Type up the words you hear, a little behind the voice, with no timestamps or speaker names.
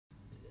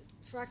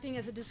for acting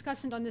as a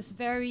discussant on this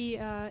very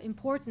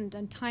important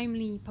and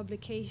timely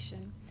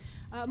publication.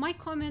 My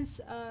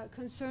comments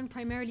concern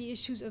primarily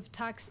issues of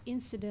tax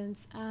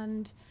incidence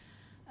and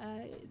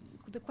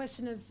the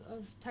question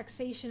of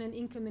taxation and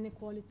income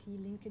inequality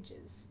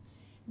linkages.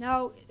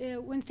 Now,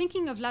 when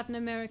thinking of Latin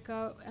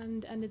America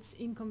and its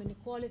income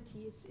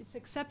inequality, it's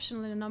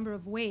exceptional in a number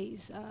of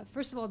ways.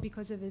 First of all,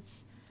 because of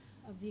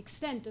the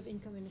extent of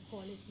income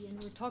inequality, and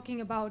we're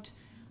talking about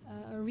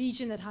a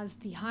region that has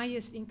the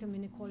highest income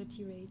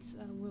inequality rates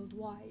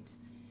worldwide.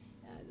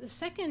 The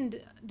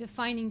second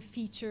defining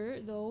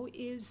feature, though,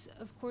 is,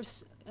 of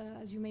course,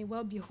 as you may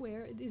well be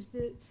aware, is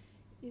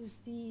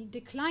the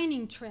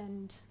declining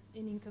trend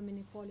in income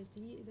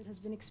inequality that has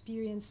been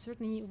experienced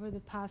certainly over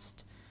the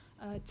past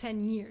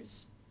 10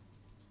 years.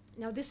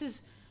 Now, this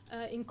is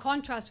in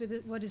contrast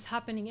with what is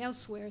happening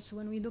elsewhere. So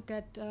when we look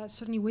at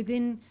certainly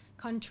within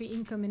country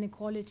income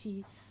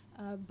inequality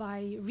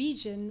by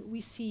region,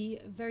 we see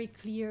very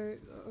clear,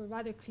 or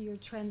rather clear,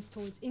 trends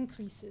towards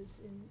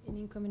increases in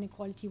income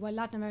inequality, while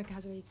Latin America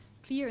has a very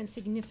clear and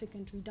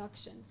significant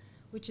reduction,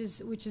 which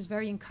is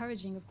very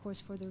encouraging, of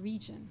course, for the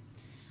region.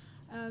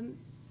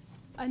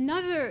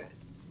 Another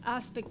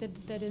aspect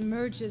that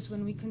emerges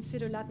when we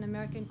consider Latin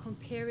America and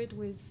compare it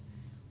with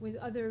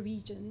other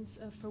regions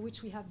for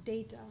which we have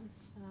data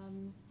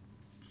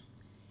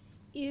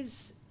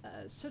is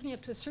certainly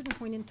up to a certain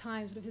point in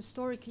time, sort of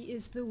historically,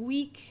 is the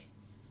weak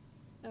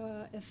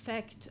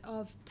effect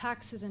of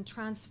taxes and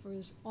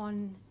transfers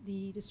on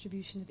the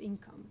distribution of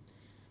income.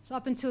 So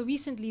up until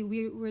recently,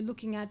 we were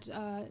looking at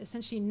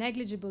essentially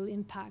negligible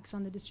impacts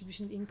on the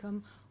distribution of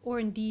income, or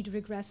indeed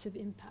regressive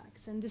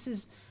impacts. And this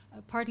is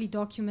partly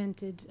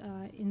documented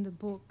in the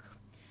book.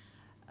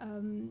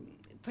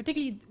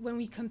 Particularly when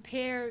we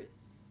compare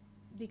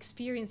the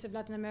experience of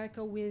Latin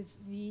America with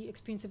the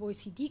experience of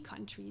OECD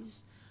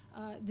countries,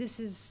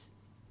 this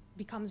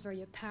becomes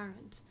very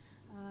apparent.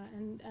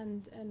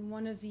 And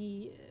one of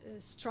the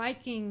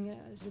striking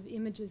sort of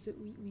images that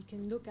we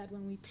can look at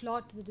when we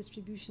plot the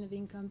distribution of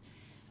income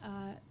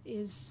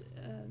is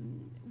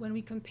when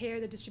we compare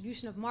the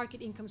distribution of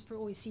market incomes for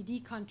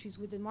OECD countries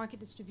with the market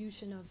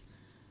distribution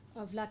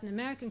of Latin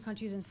American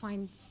countries, and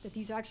find that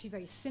these are actually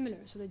very similar.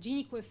 So the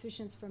Gini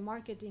coefficients for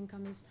market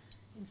income is,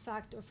 in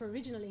fact, or for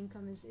original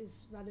income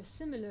is rather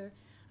similar.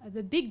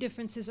 The big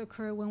differences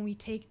occur when we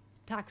take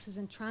taxes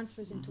and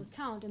transfers into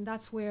account, and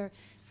that's where,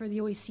 for the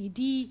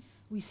OECD,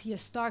 we see a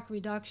stark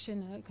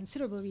reduction, a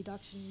considerable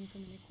reduction in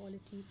income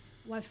inequality,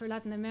 while for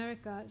Latin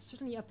America,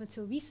 certainly up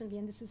until recently,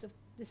 and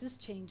this is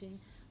changing,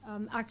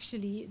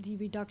 actually the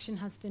reduction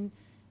has been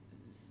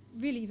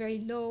really very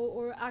low,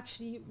 or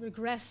actually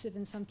regressive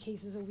in some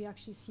cases, where we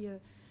actually see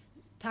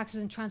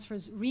taxes and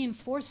transfers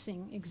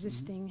reinforcing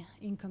existing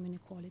income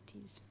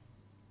inequalities.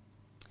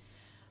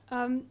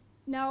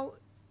 Now,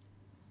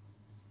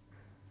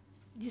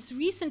 this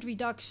recent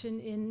reduction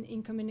in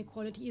income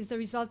inequality is the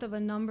result of a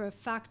number of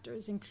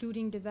factors,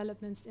 including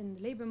developments in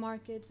the labor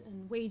market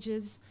and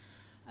wages,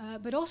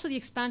 but also the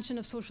expansion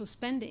of social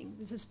spending.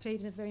 This has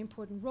played a very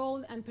important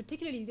role, and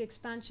particularly the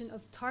expansion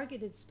of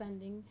targeted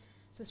spending,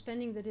 so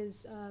spending that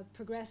is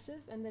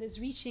progressive and that is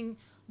reaching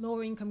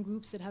lower income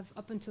groups that have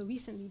up until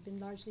recently been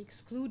largely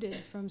excluded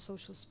from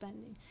social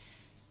spending.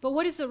 But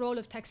what is the role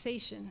of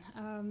taxation?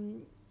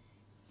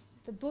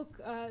 The book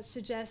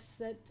suggests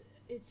that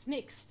it's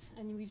mixed,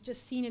 and we've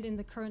just seen it in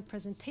the current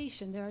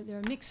presentation. There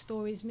are mixed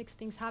stories, mixed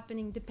things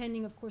happening,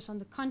 depending, of course, on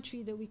the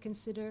country that we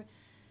consider,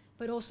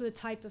 but also the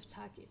type of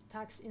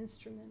tax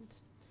instrument.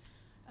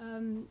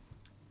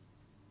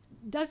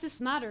 Does this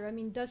matter? I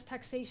mean, does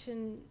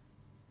taxation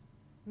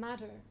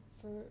matter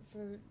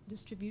for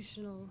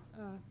distributional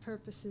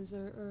purposes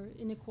or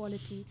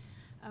inequality?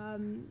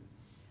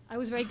 I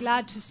was very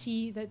glad to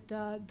see that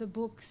the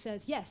book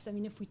says yes. I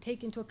mean, if we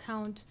take into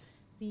account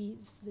the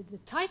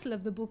title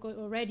of the book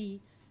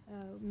already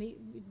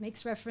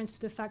makes reference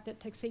to the fact that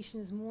taxation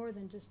is more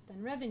than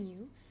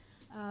revenue,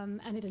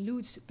 and it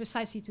alludes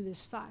precisely to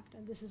this fact.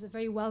 And this is a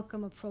very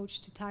welcome approach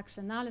to tax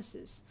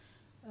analysis,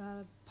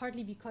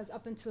 partly because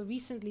up until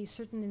recently,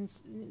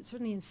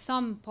 certainly in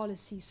some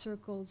policy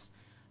circles,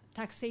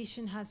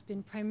 taxation has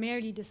been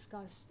primarily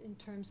discussed in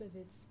terms of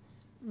its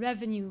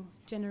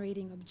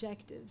revenue-generating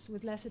objectives,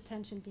 with less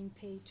attention being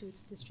paid to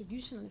its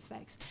distributional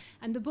effects.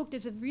 And the book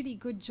does a really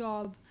good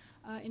job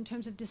in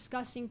terms of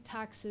discussing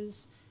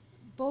taxes,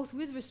 both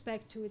with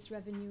respect to its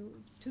revenue,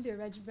 to their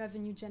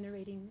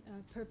revenue-generating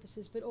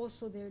purposes, but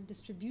also their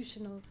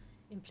distributional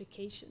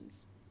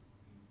implications.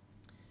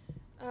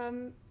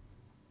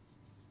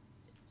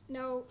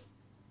 Now,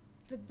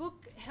 the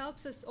book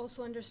helps us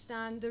also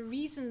understand the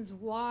reasons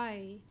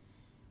why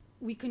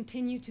we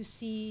continue to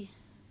see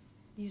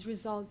these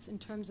results in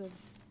terms of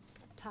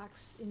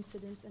tax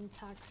incidence and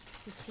tax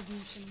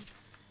distribution.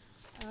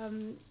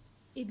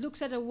 It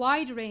looks at a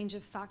wide range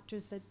of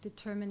factors that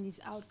determine these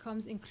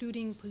outcomes,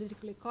 including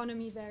political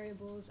economy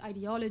variables,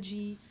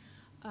 ideology,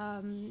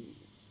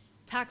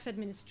 tax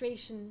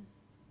administration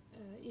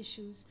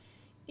issues.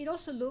 It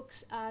also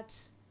looks at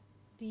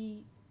the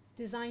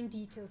design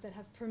details that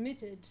have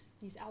permitted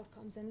these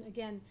outcomes. And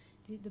again,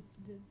 the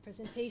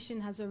presentation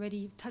has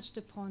already touched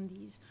upon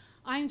these.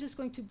 I'm just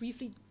going to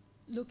briefly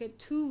look at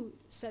two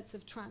sets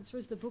of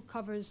transfers. The book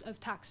covers of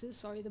taxes.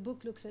 Sorry, the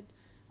book looks at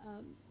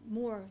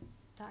more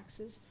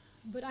taxes.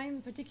 But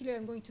I'm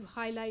going to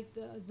highlight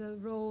the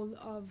role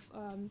of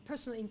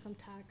personal income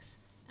tax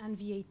and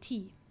VAT.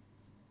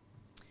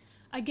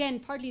 Again,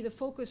 partly the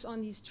focus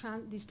on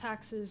these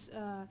taxes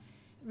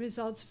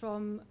results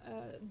from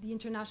the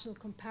international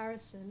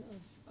comparison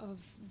of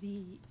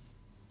the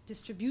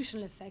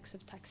distributional effects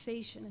of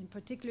taxation, in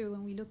particular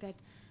when we look at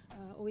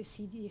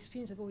OECD,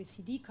 experience of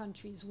OECD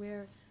countries,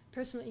 where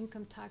personal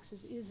income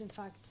taxes is in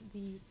fact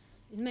in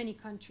many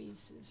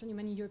countries, certainly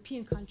many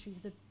European countries,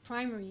 the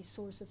primary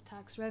source of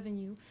tax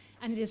revenue,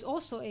 and it is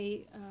also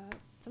a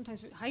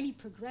sometimes highly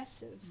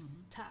progressive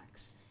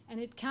tax, and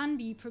it can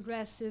be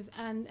progressive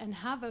and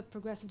have a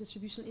progressive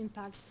distributional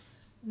impact,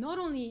 not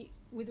only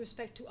with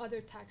respect to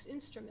other tax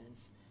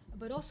instruments,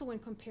 but also when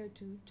compared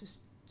to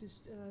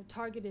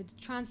targeted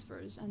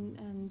transfers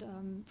and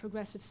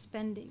progressive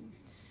spending.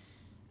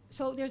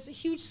 So there's a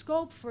huge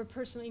scope for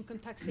personal income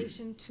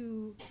taxation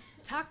to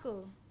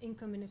tackle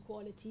income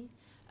inequality,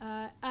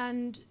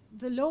 and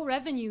the low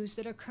revenues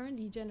that are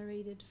currently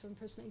generated from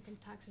personal income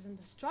taxes and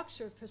the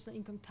structure of personal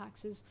income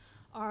taxes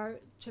are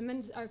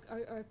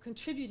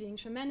contributing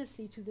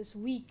tremendously to this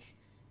weak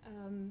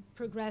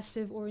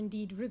progressive or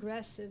indeed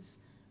regressive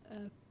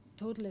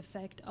total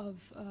effect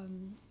of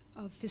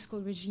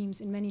fiscal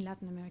regimes in many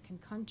Latin American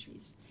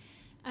countries.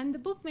 And the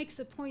book makes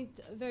the point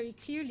very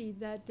clearly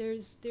that there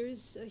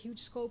is a huge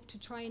scope to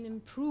try and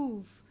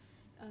improve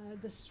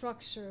the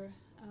structure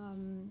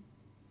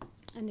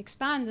and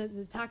expand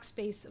the tax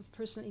base of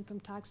personal income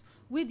tax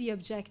with the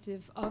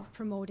objective of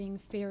promoting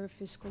fairer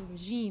fiscal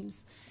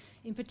regimes.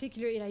 In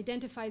particular, it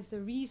identifies the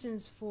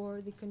reasons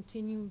for the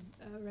continued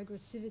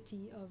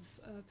regressivity of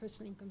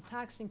personal income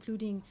tax,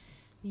 including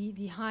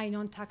the high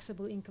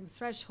non-taxable income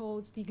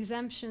thresholds, the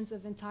exemptions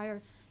of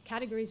entire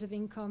categories of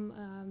income,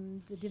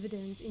 the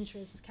dividends,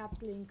 interests,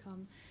 capital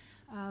income,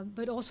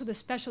 but also the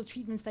special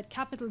treatments that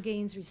capital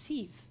gains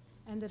receive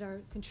and that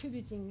are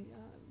contributing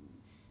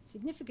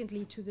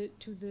significantly to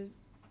the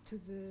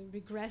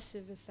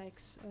regressive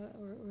effects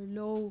or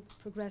low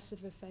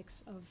progressive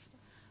effects of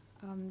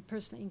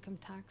personal income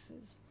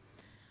taxes.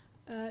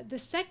 The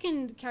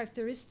second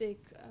characteristic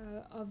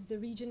of the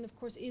region, of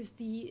course, is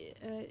the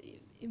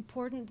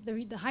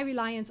the high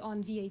reliance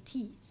on VAT.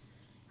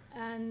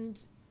 And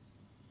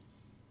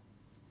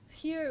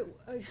here,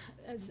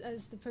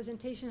 as the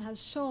presentation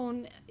has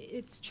shown,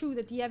 it's true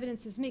that the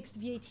evidence is mixed.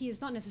 VAT is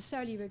not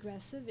necessarily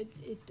regressive.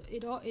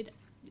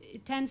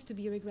 It tends to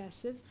be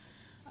regressive.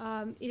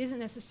 It isn't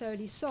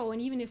necessarily so. And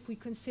even if we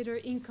consider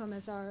income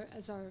as our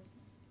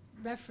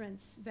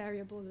reference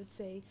variable, let's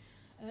say,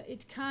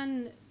 it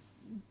can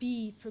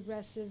be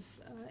progressive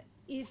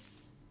if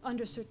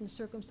under certain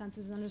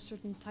circumstances, under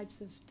certain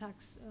types of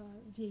tax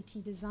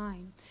VAT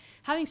design.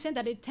 Having said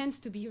that, it tends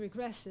to be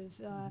regressive.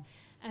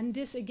 And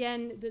this,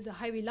 again, the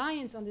high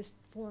reliance on this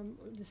form,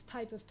 or this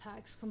type of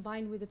tax,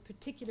 combined with the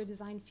particular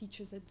design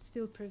features that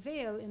still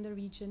prevail in the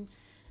region,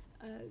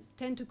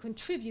 tend to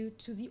contribute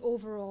to the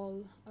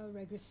overall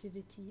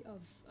regressivity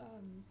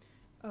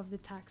of the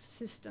tax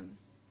system.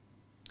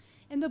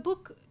 And the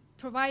book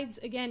provides,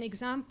 again,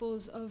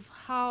 examples of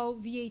how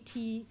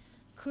VAT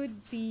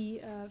could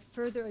be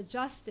further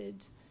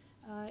adjusted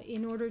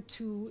in order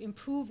to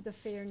improve the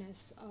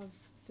fairness of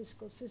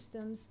fiscal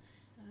systems,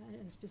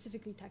 and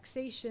specifically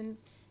taxation,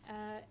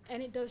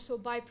 and it does so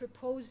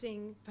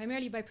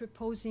primarily by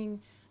proposing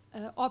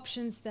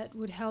options that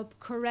would help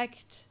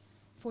correct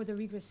for the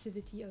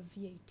regressivity of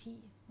VAT,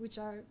 which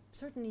are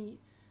certainly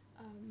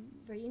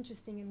very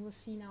interesting, and we'll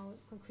see now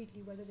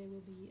concretely whether they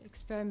will be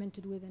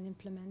experimented with and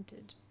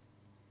implemented.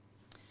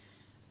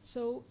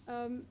 So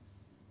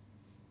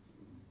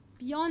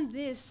beyond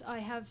this, I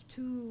have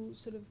two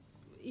sort of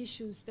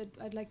issues that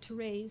I'd like to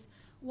raise.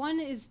 One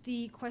is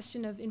the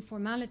question of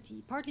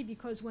informality, partly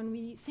because when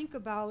we think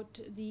about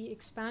the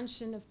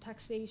expansion of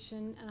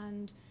taxation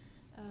and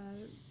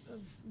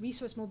of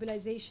resource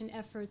mobilization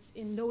efforts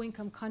in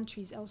low-income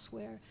countries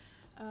elsewhere,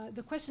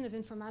 the question of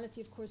informality,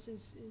 of course,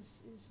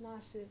 is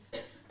massive.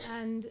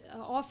 And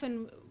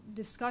often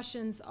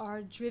discussions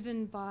are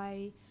driven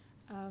by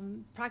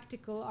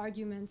practical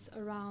arguments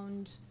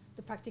around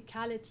the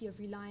practicality of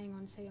relying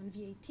on, say, on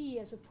VAT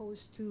as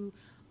opposed to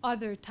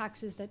other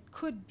taxes that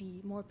could be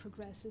more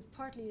progressive,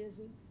 partly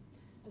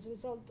as a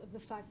result of the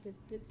fact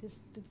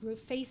that we're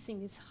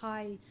facing this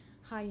high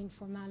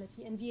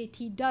informality. And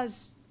VAT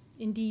does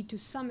indeed, to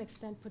some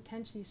extent,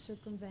 potentially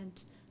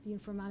circumvent the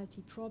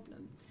informality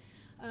problem.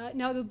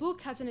 Now, the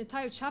book has an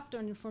entire chapter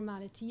on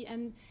informality,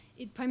 and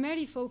it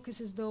primarily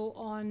focuses, though,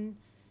 on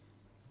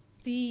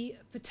the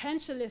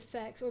potential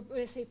effects, or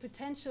let's say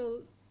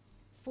potential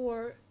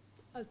for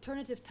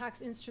alternative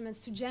tax instruments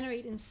to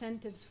generate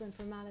incentives for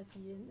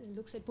informality, and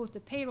looks at both the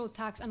payroll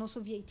tax and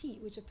also VAT,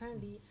 which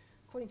apparently,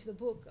 according to the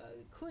book,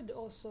 could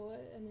also,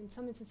 and in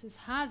some instances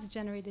has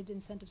generated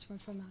incentives for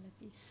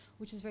informality,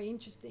 which is very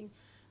interesting.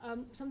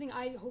 Something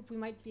I hope we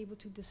might be able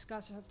to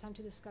discuss or have time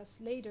to discuss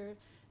later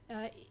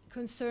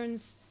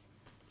concerns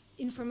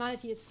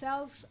informality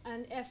itself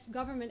and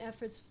government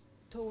efforts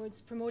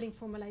towards promoting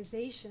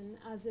formalization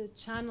as a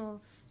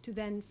channel to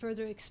then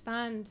further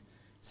expand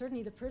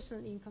certainly the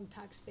personal income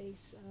tax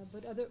base,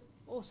 but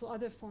also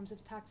other forms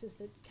of taxes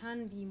that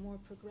can be more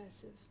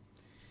progressive.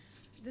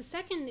 The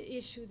second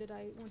issue that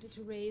I wanted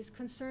to raise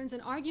concerns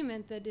an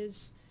argument that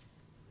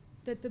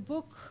the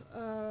book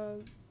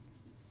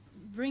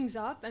brings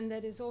up, and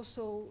that is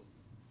also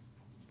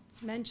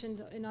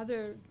mentioned in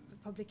other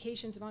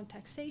publications around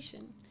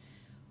taxation,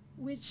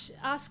 which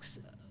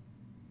asks,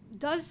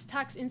 does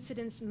tax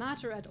incidence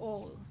matter at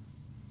all?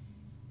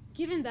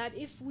 Given that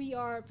if we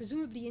are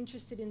presumably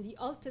interested in the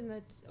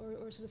ultimate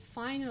or sort of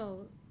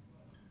final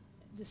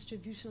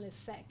distributional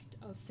effect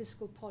of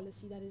fiscal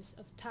policy, that is,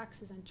 of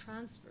taxes and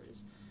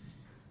transfers,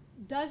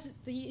 does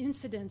the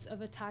incidence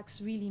of a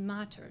tax really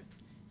matter?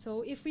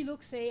 So if we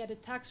look, say, at a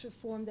tax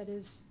reform that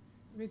is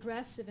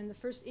regressive in the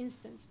first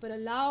instance, but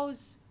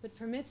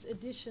permits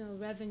additional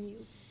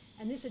revenue,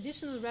 and this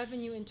additional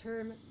revenue in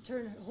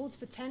turn holds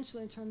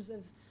potential in terms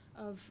of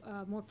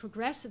more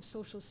progressive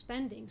social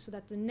spending, so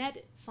that the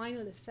net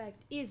final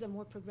effect is a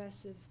more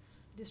progressive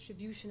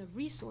distribution of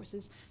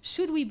resources,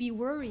 should we be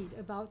worried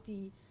about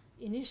the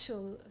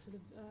initial sort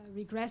of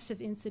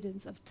regressive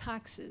incidence of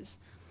taxes?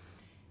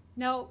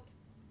 Now,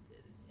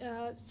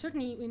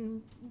 certainly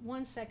in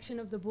one section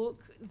of the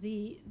book,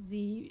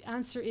 the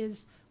answer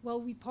is, well,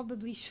 we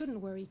probably shouldn't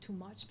worry too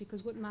much,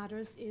 because what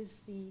matters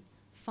is the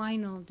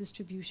final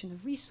distribution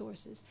of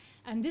resources.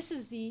 And this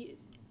is the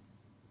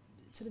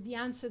sort of the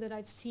answer that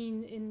I've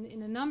seen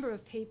in a number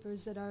of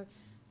papers that are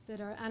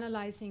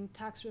analyzing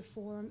tax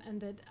reform, and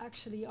that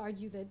actually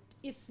argue that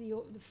if the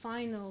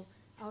final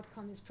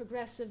outcome is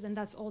progressive, then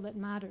that's all that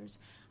matters.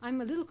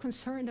 I'm a little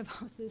concerned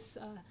about this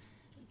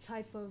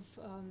type of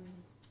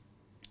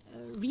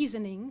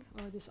reasoning,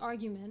 or this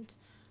argument.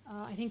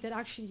 I think that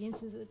actually the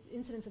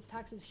incidence of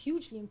tax is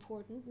hugely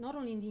important, not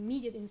only in the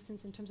immediate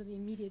instance in terms of the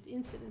immediate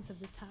incidence of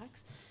the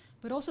tax,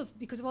 but also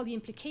because of all the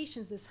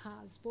implications this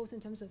has, both in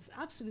terms of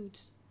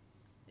absolute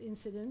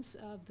incidence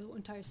of the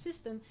entire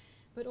system,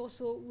 but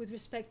also with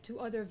respect to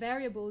other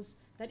variables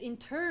that in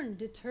turn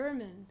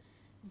determine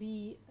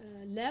the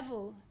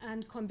level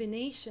and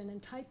combination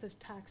and type of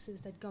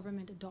taxes that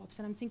government adopts.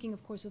 And I'm thinking,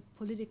 of course, of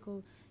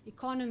political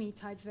economy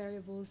type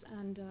variables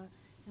and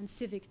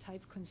civic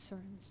type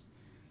concerns.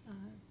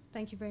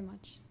 Thank you very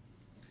much.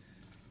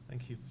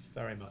 Thank you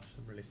very much.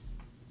 Some really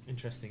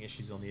interesting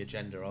issues on the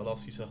agenda. I'll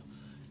ask you to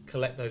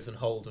collect those and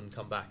hold and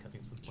come back. I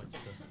think some points to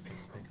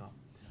pick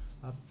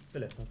up.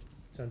 Philip, I'll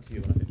turn to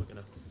you, and I think we're going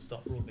to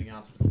start broadening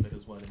out a little bit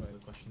as well into the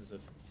questions of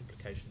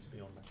implications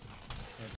beyond that.